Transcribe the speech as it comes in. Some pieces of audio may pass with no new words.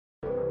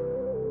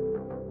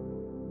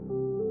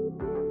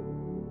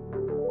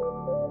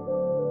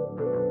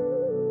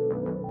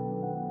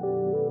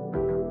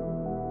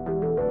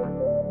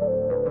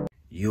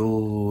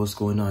what's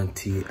going on,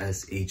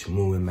 TSH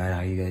Movement, man?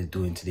 How you guys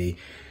doing today?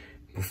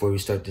 Before we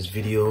start this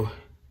video,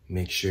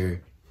 make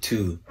sure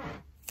to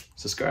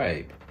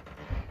subscribe,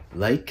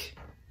 like,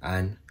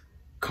 and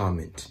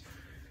comment.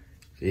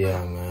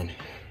 Yeah, man.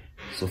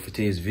 So for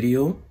today's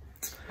video,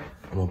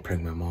 I'm gonna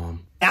prank my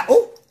mom.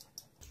 Oh!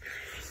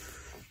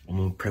 I'm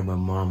gonna prank my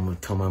mom. I'm gonna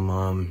tell my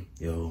mom,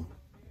 yo,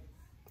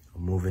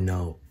 I'm moving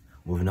out.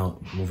 Moving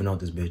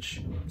out this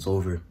bitch. It's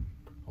over.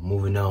 I'm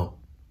moving out.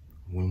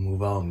 I'm gonna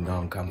move out. I'm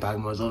gonna come back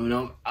myself and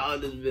I'm out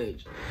of this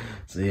bitch.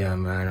 So yeah,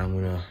 man, I'm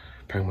gonna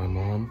prank my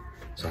mom.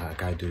 So I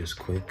gotta do this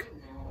quick.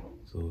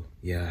 So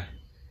yeah,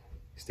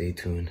 stay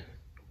tuned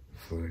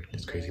for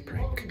this crazy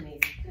prank.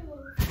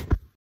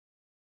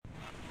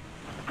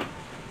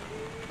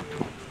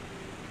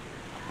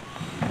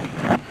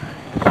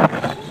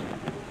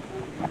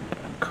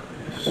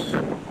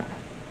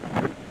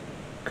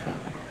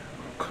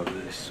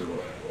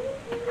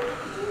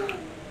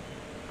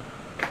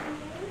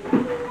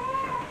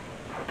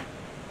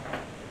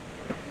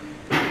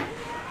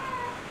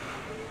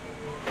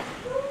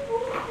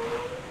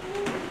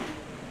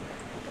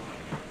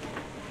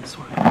 This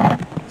one,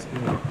 it's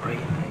not right,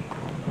 man.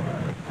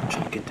 I'm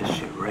trying to get this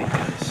shit right,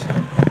 guys.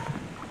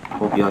 I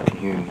hope y'all can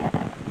hear me. I'm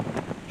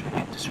trying to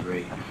get this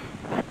right.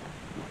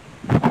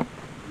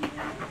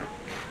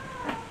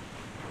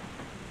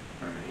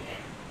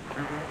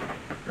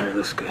 Alright,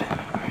 looks good.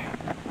 Alright.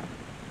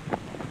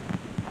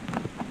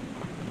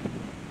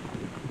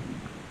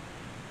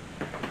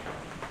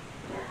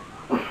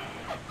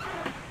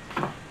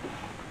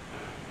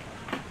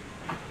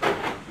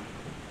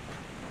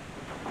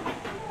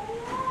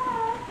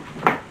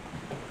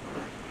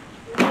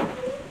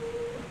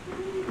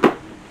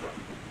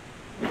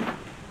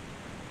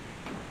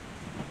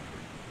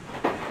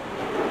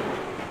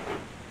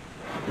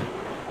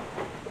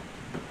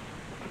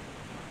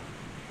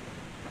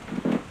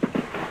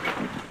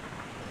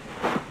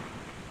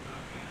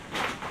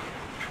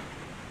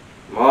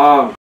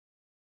 Mom!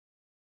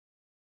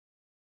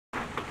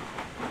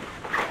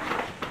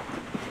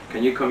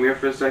 Can you come here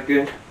for a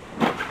second?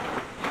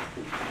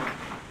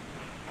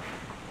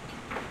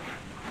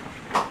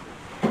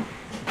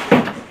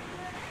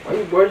 Why are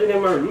you barging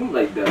in my room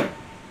like that?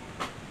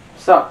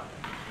 Stop!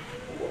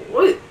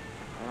 What?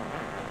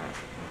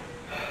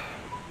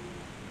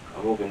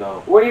 I'm moving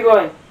out. Where are you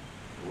going?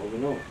 I'm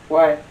moving out.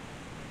 Why?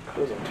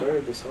 Because I'm tired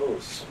of this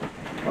house.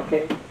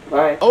 Okay,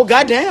 bye. Oh,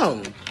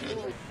 goddamn!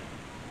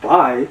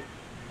 Bye?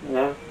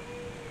 Yeah.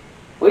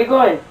 Where you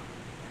going?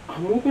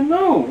 I'm moving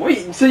out.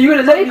 Wait, so you're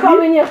gonna What are you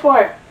coming here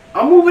for?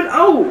 I'm moving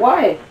out.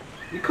 Why?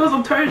 Because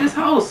I'm tired of this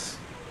house.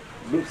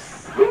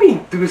 Deuce. What do you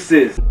mean,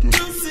 deuces?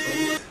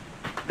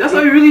 That's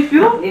how you really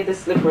feel? Need the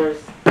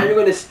slippers. And you're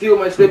gonna steal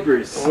my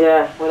slippers?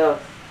 Yeah, what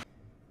else?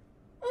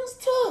 That's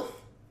tough.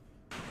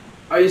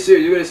 Are you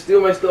serious? You're gonna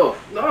steal my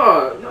stuff?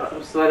 No, no.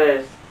 Some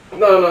sweaters.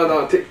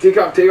 No. Take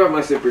out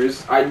my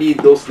slippers. I need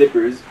those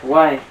slippers.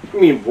 Why? What do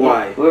you mean,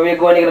 why? Where are we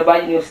going? They're gonna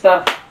buy you new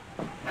stuff.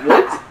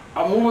 What?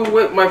 I'm moving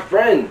with my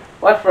friend.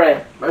 What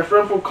friend? My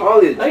friend from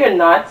college. No, you're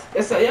not.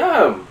 Yes, I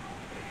am.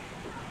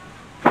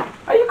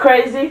 Are you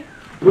crazy?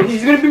 But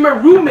he's gonna be my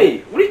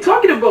roommate. What are you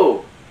talking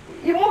about?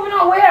 You're moving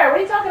on where? What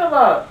are you talking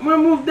about? I'm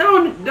gonna move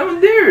down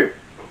there.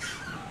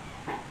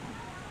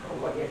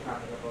 What you're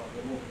talking about?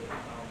 You're moving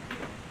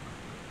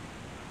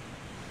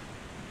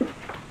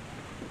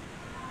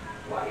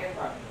What you're talking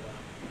about?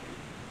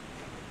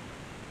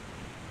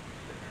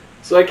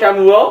 So I can't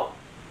move out?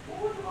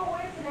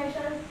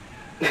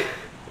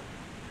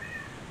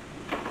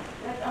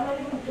 I'm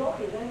not even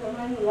joking. I'm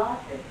not even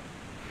laughing.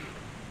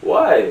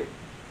 Why?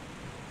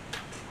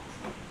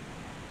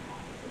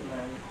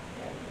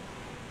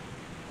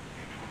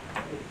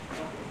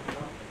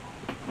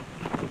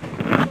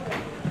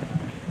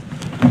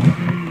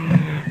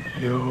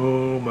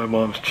 Yo, my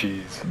mom's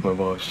cheese. My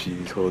mom's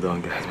cheese. Hold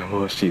on, guys. My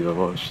mom's cheese. My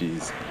mom's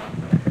cheese.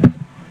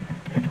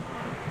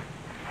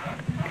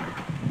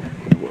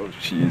 My mom's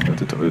cheese. Not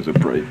to tell you to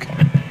break.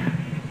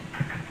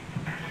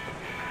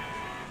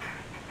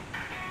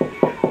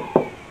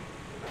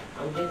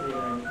 I'm busy,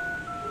 man.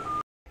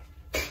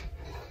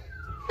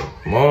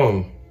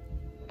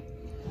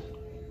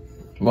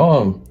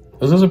 Mom,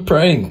 this is a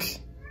prank.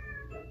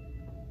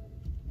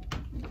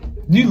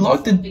 You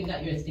locked it. Something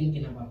that you're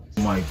thinking about.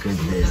 Oh my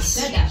goodness.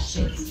 Said that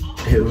shit.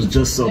 It was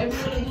just so.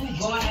 Everybody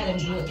go ahead and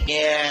do it.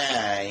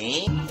 Yeah.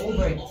 I'm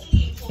over it.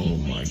 Oh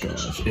my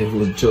gosh. It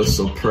was just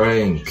a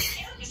prank.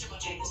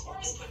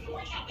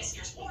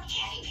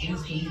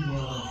 Please leave me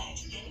alone.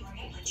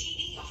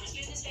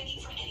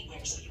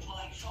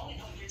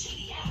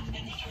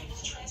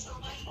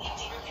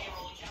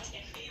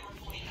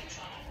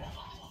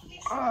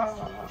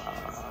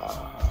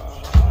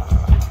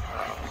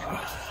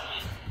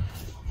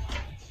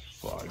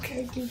 Fuck.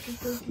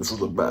 This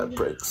was a bad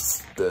prank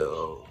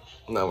still.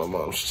 Now my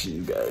mom's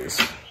cheese, guys.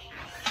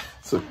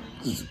 So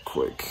this is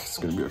quick. It's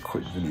gonna be a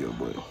quick video,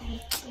 but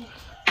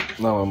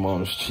now my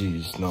mom's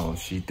cheese. No,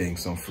 she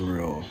thinks I'm for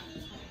real.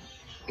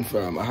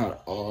 Fam, I had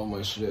all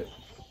my shit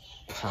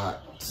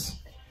packed.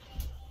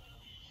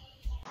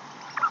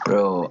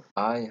 Bro,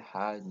 I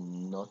had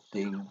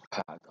nothing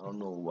packed. I don't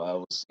know why I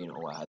was saying,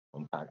 oh, I had to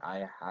unpack.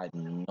 I had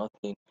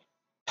nothing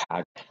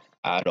packed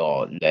at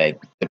all. Like,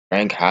 the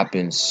prank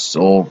happened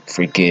so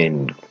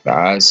freaking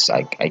fast.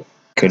 Like, I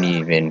couldn't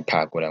even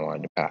pack what I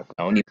wanted to pack.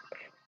 I only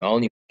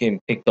freaking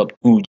picked up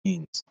 2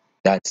 jeans.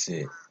 That's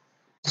it.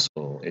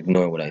 So,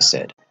 ignore what I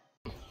said.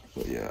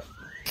 But yeah,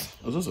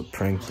 it was just a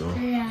prank though.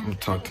 I'm gonna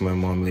talk to my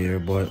mom later,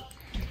 but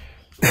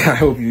I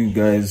hope you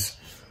guys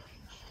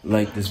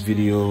like this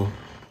video,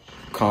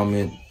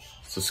 comment,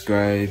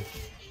 subscribe,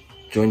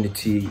 join the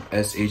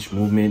TSH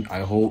movement.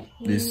 I hope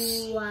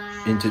this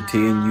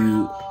entertained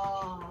you.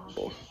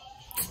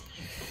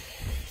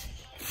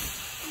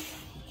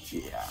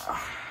 Yeah.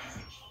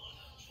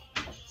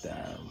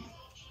 Damn.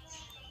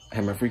 I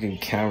had my freaking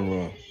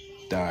camera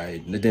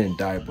died. It didn't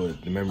die,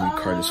 but the memory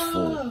card is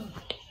full.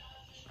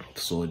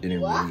 So it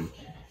didn't really,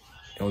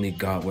 it only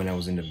got when I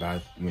was in the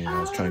bath, when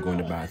I was trying to go in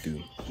the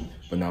bathroom.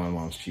 But now my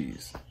mom's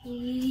cheese.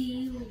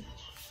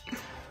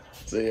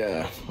 So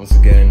yeah, once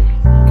again,